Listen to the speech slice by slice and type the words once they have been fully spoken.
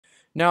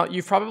Now,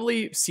 you've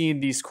probably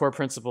seen these core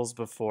principles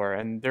before,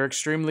 and they're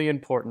extremely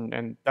important,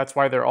 and that's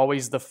why they're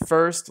always the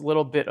first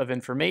little bit of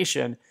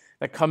information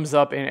that comes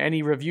up in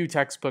any review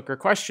textbook or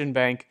question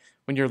bank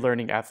when you're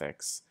learning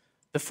ethics.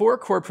 The four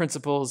core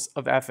principles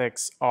of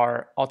ethics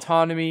are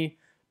autonomy,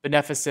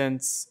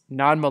 beneficence,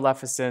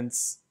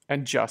 non-maleficence,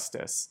 and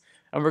justice.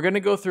 And we're going to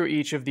go through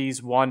each of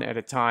these one at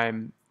a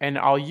time, and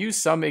I'll use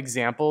some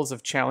examples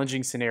of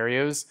challenging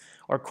scenarios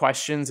or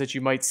questions that you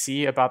might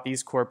see about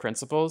these core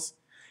principles.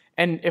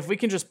 And if we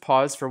can just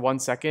pause for 1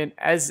 second,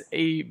 as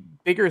a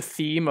bigger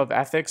theme of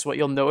ethics, what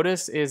you'll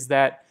notice is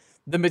that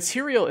the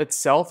material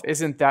itself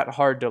isn't that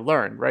hard to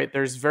learn, right?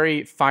 There's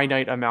very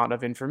finite amount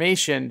of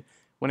information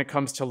when it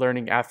comes to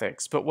learning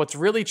ethics. But what's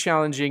really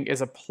challenging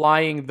is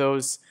applying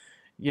those,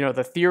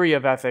 the theory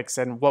of ethics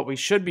and what we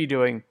should be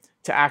doing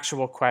to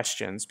actual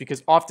questions.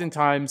 Because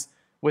oftentimes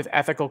with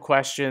ethical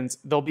questions,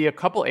 there'll be a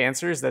couple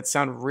answers that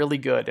sound really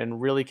good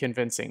and really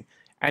convincing,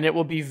 and it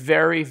will be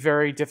very,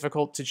 very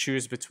difficult to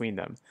choose between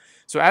them.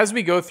 So as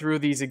we go through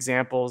these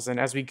examples and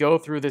as we go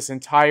through this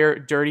entire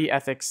Dirty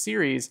Ethics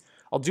series,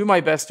 I'll do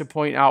my best to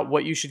point out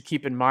what you should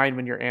keep in mind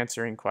when you're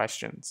answering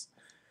questions.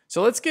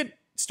 So let's get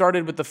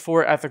started with the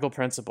four ethical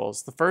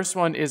principles. The first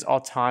one is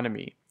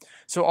autonomy.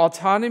 So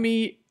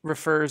autonomy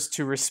refers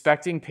to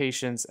respecting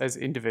patients as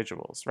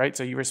individuals, right?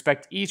 So you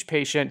respect each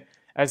patient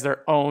as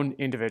their own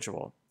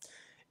individual.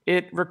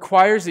 It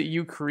requires that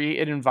you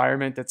create an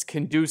environment that's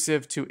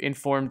conducive to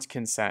informed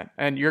consent.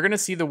 And you're going to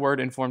see the word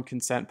informed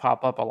consent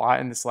pop up a lot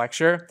in this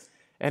lecture.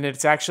 And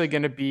it's actually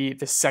going to be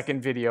the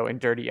second video in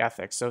Dirty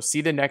Ethics. So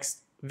see the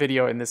next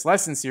video in this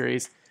lesson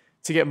series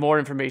to get more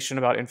information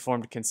about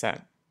informed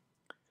consent.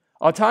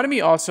 Autonomy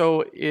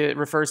also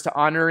refers to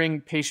honoring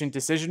patient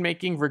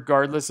decision-making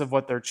regardless of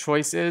what their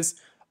choice is,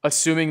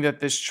 assuming that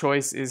this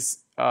choice is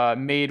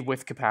made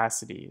with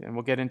capacity. And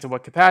we'll get into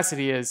what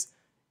capacity is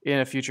in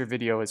a future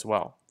video as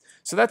well.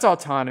 So that's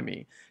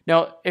autonomy.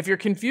 Now, if you're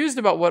confused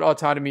about what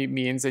autonomy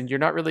means and you're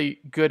not really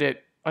good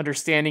at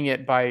understanding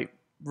it by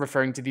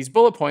referring to these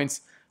bullet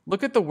points,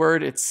 look at the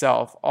word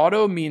itself.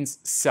 Auto means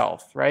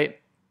self,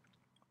 right?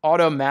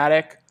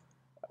 Automatic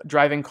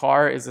driving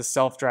car is a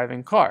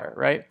self-driving car,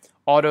 right?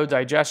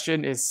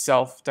 Auto-digestion is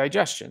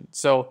self-digestion.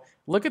 So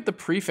look at the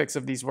prefix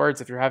of these words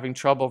if you're having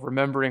trouble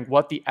remembering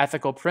what the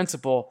ethical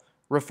principle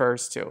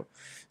refers to.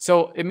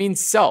 So it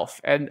means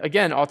self. And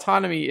again,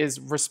 autonomy is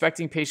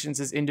respecting patients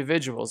as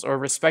individuals or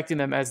respecting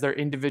them as their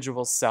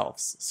individual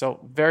selves. So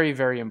very,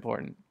 very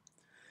important.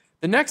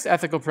 The next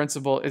ethical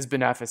principle is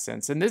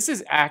beneficence, and this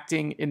is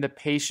acting in the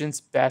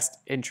patient's best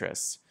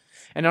interests.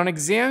 And on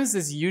exams,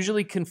 this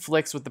usually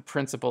conflicts with the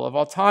principle of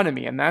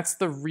autonomy, and that's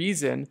the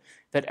reason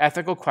that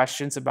ethical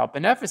questions about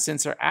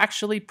beneficence are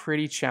actually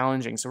pretty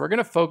challenging. So we're going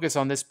to focus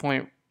on this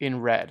point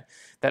in red,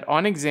 that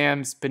on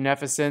exams,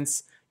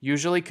 beneficence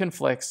usually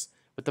conflicts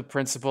with the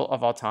principle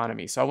of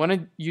autonomy. So I want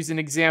to use an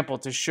example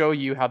to show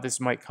you how this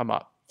might come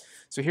up.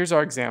 So here's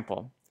our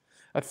example.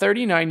 A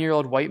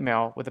 39-year-old white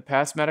male with a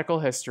past medical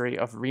history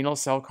of renal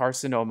cell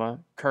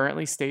carcinoma,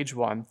 currently stage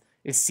 1,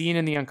 is seen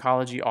in the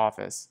oncology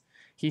office.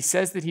 He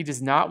says that he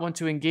does not want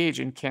to engage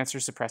in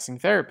cancer-suppressing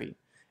therapy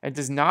and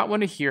does not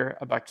want to hear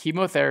about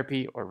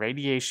chemotherapy or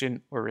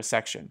radiation or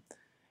resection.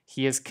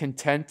 He is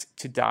content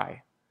to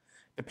die.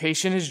 The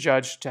patient is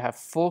judged to have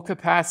full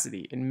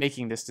capacity in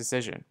making this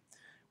decision.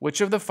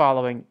 Which of the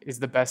following is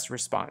the best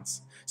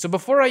response? So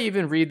before I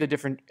even read the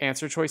different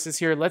answer choices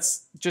here,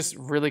 let's just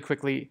really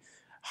quickly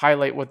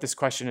highlight what this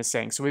question is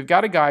saying. So we've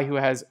got a guy who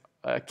has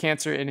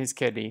cancer in his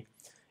kidney.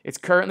 It's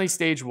currently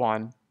stage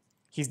 1.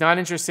 He's not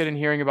interested in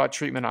hearing about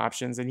treatment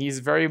options, and he's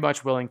very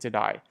much willing to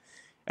die.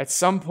 At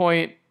some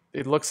point,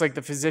 it looks like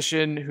the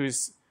physician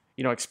who's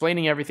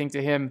explaining everything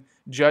to him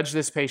judged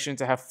this patient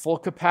to have full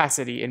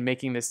capacity in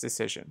making this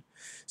decision.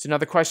 So now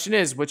the question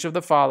is, which of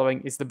the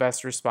following is the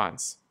best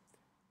response?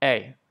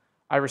 A,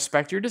 I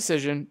respect your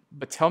decision,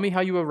 but tell me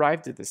how you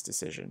arrived at this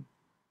decision.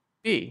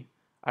 B,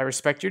 I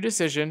respect your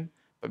decision,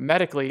 but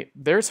medically,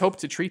 there's hope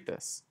to treat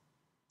this.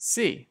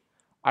 C,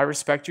 I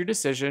respect your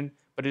decision,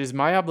 but it is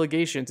my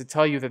obligation to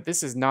tell you that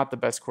this is not the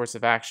best course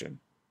of action.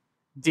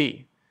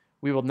 D,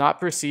 we will not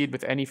proceed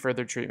with any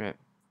further treatment.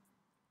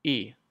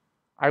 E,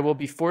 I will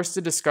be forced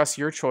to discuss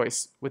your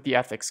choice with the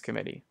ethics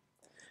committee.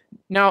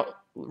 Now,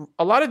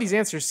 a lot of these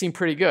answers seem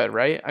pretty good,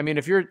 right? I mean,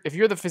 if you're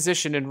the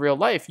physician in real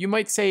life, you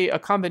might say a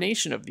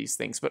combination of these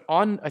things, but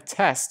on a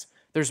test,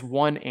 there's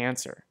one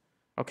answer.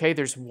 Okay,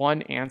 there's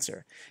one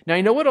answer. Now,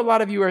 I know what a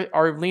lot of you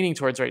are leaning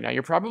towards right now.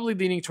 You're probably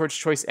leaning towards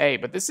choice A,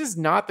 but this is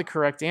not the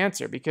correct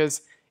answer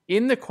because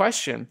in the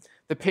question,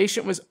 the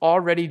patient was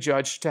already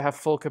judged to have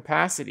full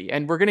capacity.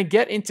 And we're going to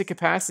get into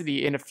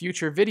capacity in a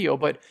future video,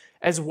 but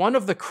as one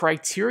of the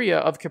criteria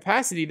of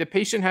capacity, the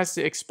patient has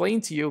to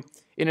explain to you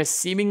in a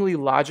seemingly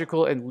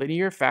logical and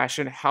linear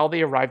fashion how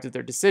they arrived at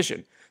their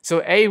decision.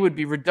 So A would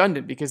be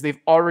redundant because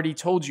they've already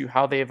told you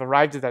how they have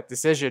arrived at that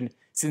decision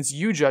since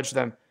you judged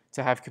them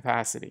to have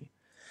capacity.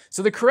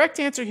 So the correct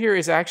answer here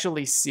is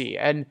actually C.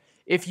 And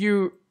if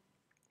you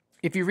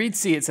If you read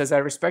C, it says, I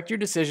respect your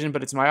decision,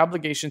 but it's my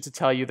obligation to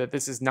tell you that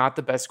this is not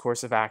the best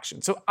course of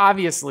action. So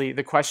obviously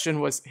the question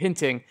was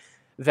hinting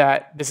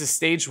that this is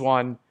stage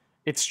 1,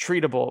 it's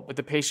treatable, but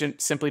the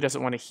patient simply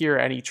doesn't want to hear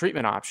any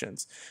treatment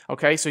options.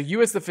 Okay, so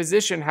you as the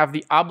physician have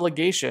the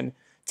obligation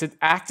to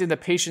act in the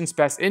patient's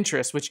best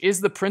interest, which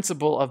is the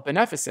principle of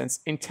beneficence,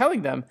 in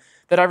telling them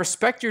that I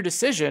respect your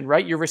decision,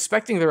 right? You're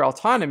respecting their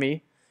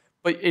autonomy,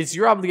 but it's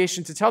your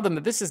obligation to tell them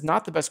that this is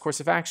not the best course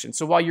of action.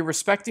 So while you're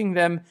respecting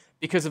them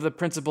because of the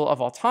principle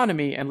of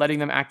autonomy and letting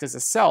them act as a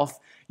self,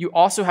 you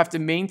also have to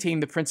maintain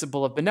the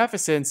principle of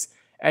beneficence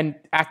and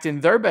act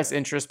in their best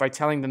interest by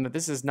telling them that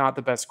this is not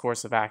the best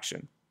course of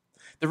action.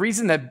 The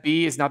reason that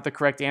B is not the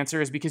correct answer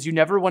is because you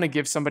never want to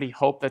give somebody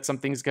hope that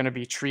something's going to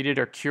be treated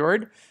or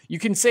cured. You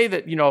can say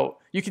that,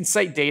 you can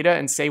cite data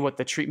and say what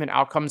the treatment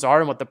outcomes are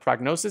and what the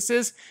prognosis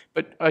is,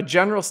 but a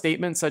general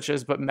statement such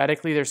as, but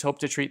medically there's hope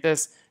to treat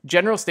this,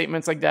 general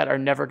statements like that are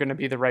never going to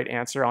be the right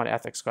answer on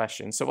ethics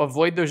questions. So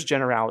avoid those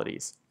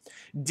generalities.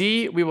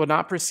 D, we will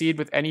not proceed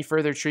with any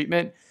further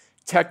treatment.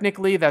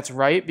 Technically, that's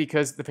right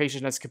because the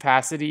patient has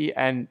capacity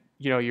and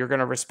you're going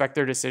to respect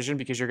their decision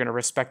because you're going to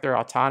respect their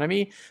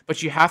autonomy,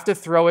 but you have to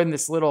throw in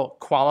this little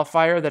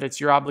qualifier that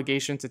it's your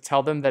obligation to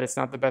tell them that it's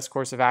not the best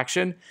course of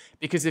action,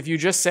 because if you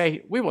just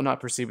say, we will not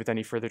proceed with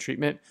any further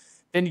treatment,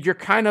 then you're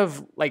kind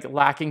of like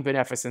lacking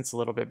beneficence a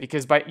little bit,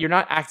 because you're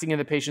not acting in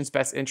the patient's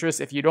best interest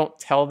if you don't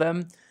tell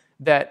them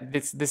that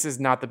this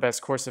is not the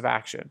best course of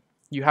action.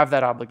 You have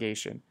that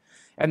obligation.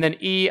 And then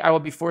E, I will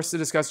be forced to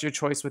discuss your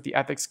choice with the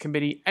ethics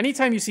committee.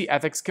 Anytime you see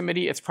ethics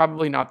committee, it's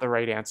probably not the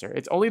right answer.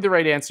 It's only the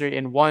right answer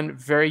in one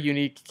very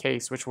unique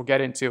case, which we'll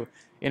get into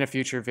in a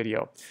future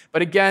video.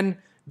 But again,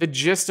 the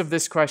gist of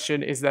this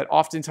question is that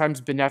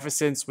oftentimes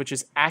beneficence, which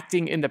is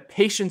acting in the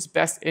patient's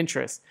best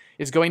interest,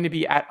 is going to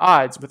be at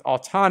odds with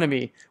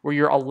autonomy, where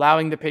you're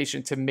allowing the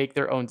patient to make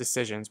their own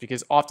decisions,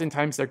 because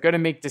oftentimes they're going to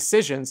make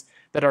decisions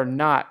that are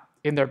not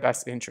in their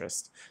best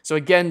interest. So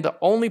again, the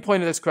only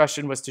point of this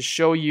question was to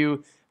show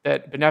you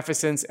that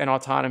beneficence and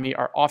autonomy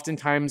are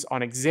oftentimes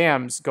on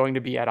exams going to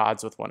be at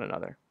odds with one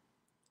another.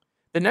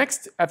 The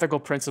next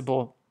ethical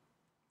principle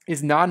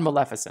is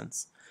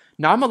non-maleficence.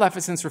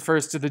 Non-maleficence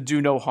refers to the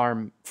do no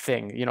harm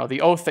thing,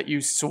 the oath that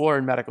you swore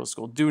in medical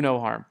school, do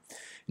no harm.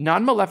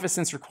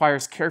 Non-maleficence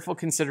requires careful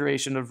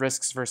consideration of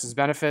risks versus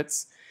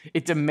benefits.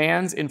 It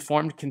demands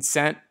informed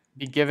consent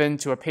be given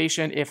to a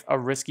patient if a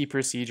risky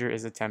procedure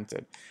is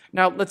attempted.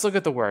 Now, let's look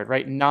at the word,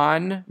 right?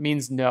 Non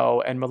means no,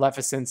 and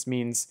maleficence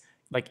means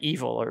like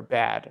evil or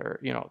bad or,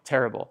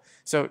 terrible.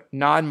 So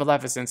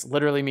non-maleficence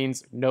literally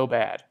means no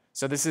bad.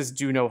 So this is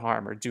do no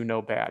harm or do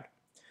no bad.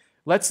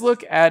 Let's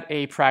look at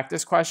a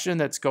practice question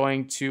that's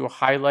going to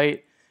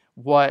highlight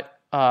what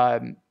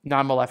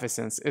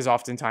non-maleficence is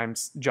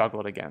oftentimes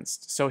juggled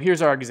against. So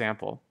here's our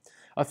example.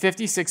 A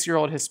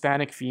 56-year-old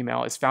Hispanic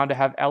female is found to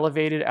have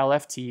elevated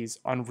LFTs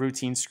on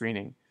routine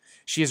screening.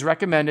 She is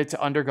recommended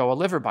to undergo a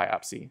liver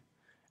biopsy.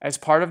 As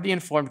part of the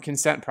informed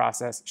consent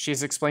process, she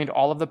has explained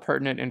all of the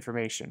pertinent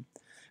information.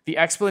 The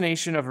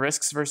explanation of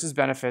risks versus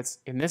benefits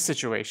in this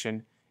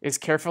situation is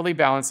carefully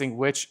balancing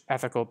which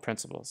ethical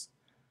principles?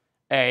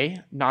 A,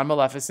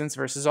 non-maleficence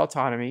versus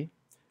autonomy.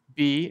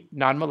 B,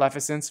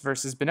 non-maleficence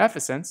versus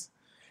beneficence.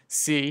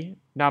 C,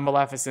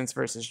 non-maleficence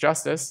versus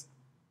justice.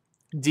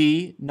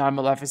 D,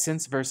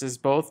 non-maleficence versus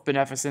both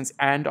beneficence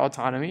and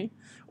autonomy.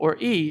 Or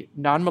E,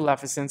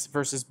 non-maleficence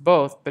versus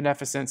both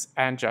beneficence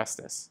and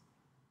justice.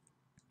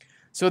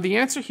 So the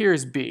answer here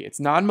is B.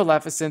 It's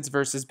non-maleficence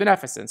versus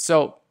beneficence.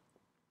 So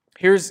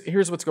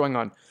here's what's going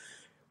on.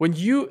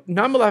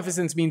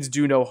 Non-maleficence means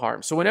do no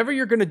harm. So whenever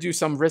you're going to do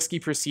some risky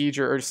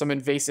procedure or some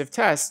invasive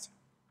test,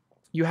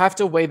 you have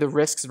to weigh the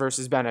risks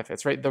versus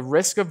benefits, right? The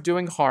risk of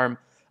doing harm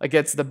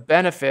against the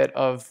benefit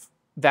of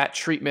that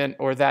treatment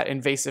or that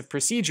invasive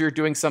procedure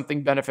doing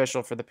something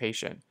beneficial for the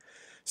patient.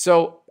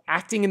 So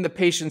acting in the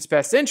patient's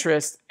best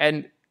interest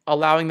and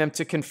allowing them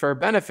to confer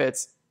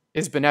benefits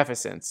is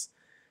beneficence.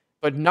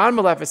 But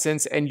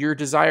non-maleficence and your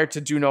desire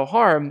to do no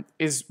harm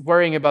is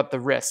worrying about the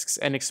risks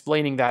and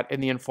explaining that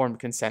in the informed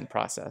consent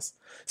process.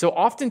 So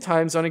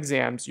oftentimes on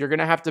exams, you're going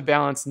to have to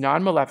balance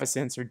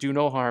non-maleficence or do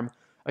no harm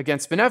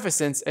against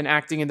beneficence and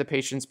acting in the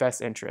patient's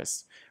best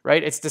interest,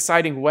 right? It's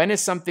deciding when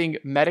is something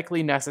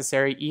medically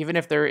necessary, even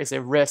if there is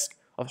a risk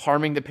of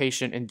harming the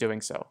patient in doing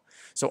so.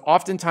 So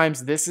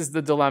oftentimes this is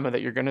the dilemma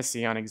that you're going to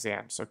see on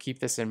exams. So keep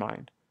this in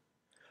mind.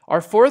 Our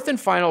fourth and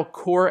final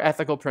core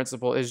ethical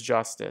principle is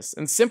justice.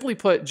 And simply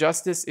put,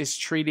 justice is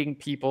treating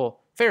people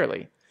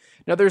fairly.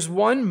 Now, there's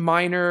one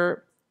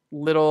minor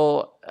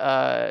little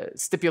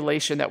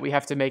stipulation that we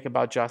have to make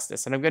about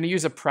justice. And I'm going to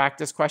use a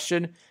practice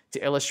question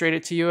to illustrate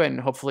it to you,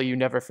 and hopefully you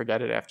never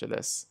forget it after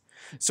this.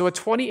 So a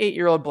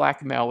 28-year-old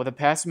black male with a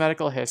past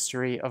medical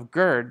history of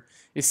GERD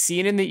is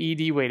seen in the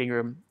ED waiting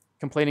room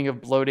complaining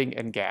of bloating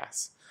and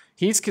gas.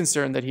 He's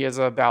concerned that he has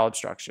a bowel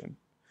obstruction.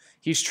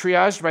 He's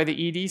triaged by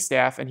the ED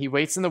staff, and he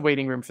waits in the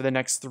waiting room for the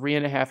next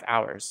 3.5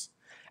 hours.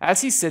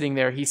 As he's sitting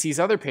there, he sees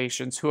other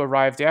patients who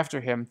arrived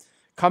after him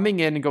coming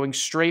in and going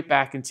straight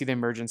back into the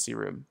emergency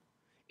room.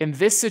 In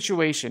this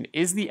situation,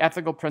 is the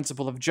ethical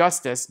principle of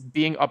justice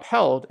being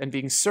upheld and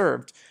being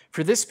served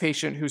for this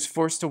patient who's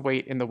forced to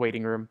wait in the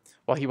waiting room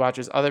while he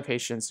watches other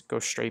patients go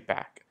straight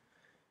back?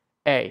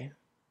 A,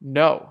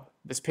 no,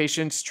 this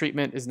patient's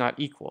treatment is not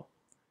equal.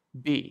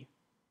 B,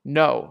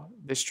 no,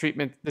 this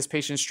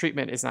patient's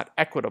treatment is not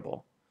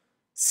equitable.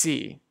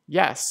 C,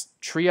 yes,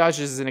 triage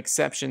is an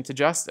exception to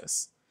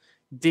justice.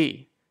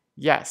 D,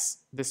 yes,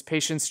 this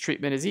patient's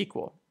treatment is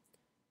equal.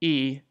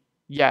 E,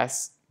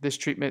 yes, this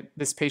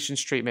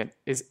patient's treatment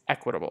is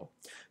equitable.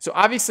 So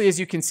obviously, as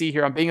you can see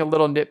here, I'm being a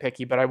little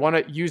nitpicky, but I want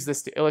to use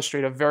this to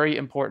illustrate a very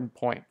important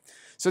point.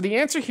 So the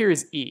answer here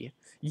is E.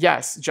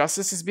 Yes,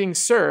 justice is being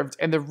served,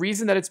 and the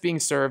reason that it's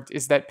being served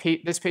is that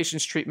this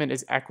patient's treatment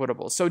is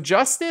equitable. So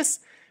justice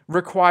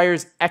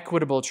requires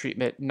equitable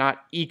treatment, not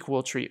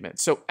equal treatment.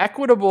 So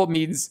equitable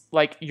means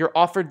like you're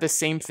offered the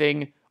same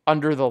thing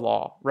under the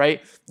law,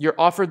 right? You're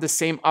offered the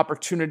same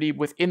opportunity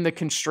within the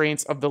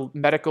constraints of the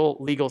medical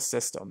legal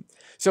system.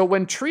 So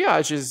when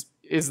triage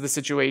is the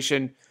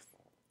situation,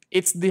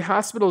 it's the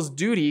hospital's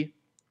duty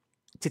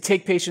to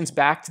take patients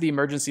back to the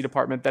emergency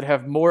department that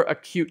have more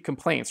acute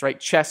complaints, right?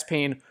 Chest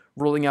pain,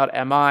 ruling out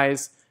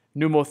MIs,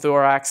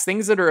 pneumothorax,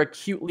 things that are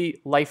acutely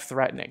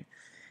life-threatening.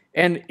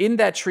 And in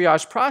that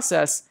triage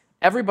process,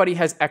 everybody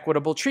has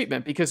equitable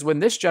treatment because when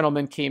this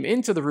gentleman came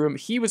into the room,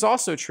 he was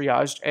also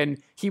triaged and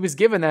he was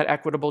given that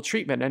equitable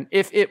treatment. And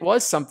if it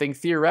was something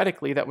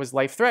theoretically that was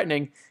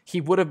life-threatening,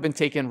 he would have been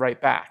taken right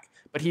back.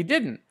 But he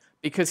didn't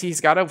because he's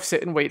got to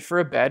sit and wait for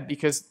a bed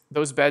because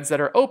those beds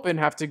that are open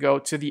have to go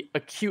to the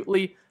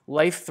acutely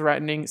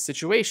life-threatening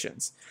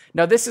situations.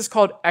 Now, this is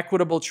called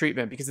equitable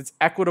treatment because it's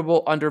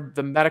equitable under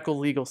the medical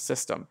legal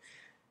system.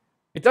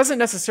 It doesn't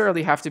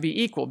necessarily have to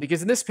be equal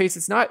because in this case,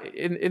 it's not,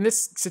 in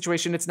this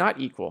situation, it's not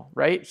equal,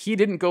 right? He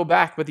didn't go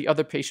back, but the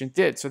other patient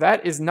did. So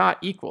that is not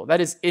equal.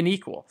 That is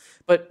unequal.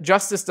 But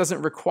justice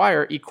doesn't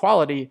require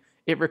equality.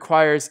 It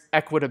requires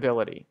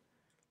equitability.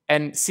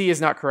 And C is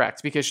not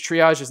correct because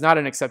triage is not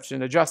an exception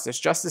to justice.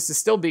 Justice is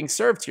still being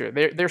served here.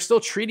 They're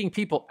still treating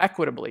people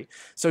equitably.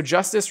 So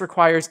justice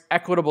requires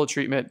equitable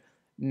treatment,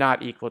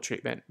 not equal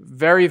treatment.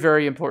 Very,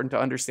 very important to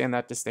understand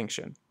that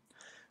distinction.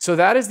 So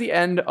that is the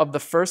end of the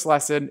first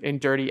lesson in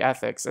Dirty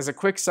Ethics. As a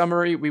quick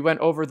summary, we went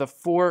over the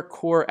 4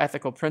 core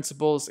ethical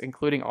principles,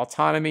 including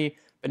autonomy,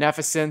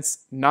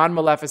 beneficence,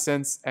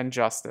 non-maleficence, and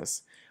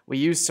justice. We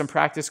used some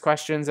practice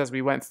questions as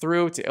we went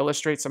through to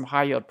illustrate some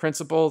high-yield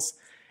principles,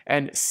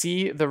 and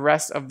see the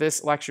rest of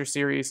this lecture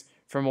series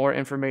for more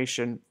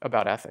information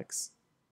about ethics.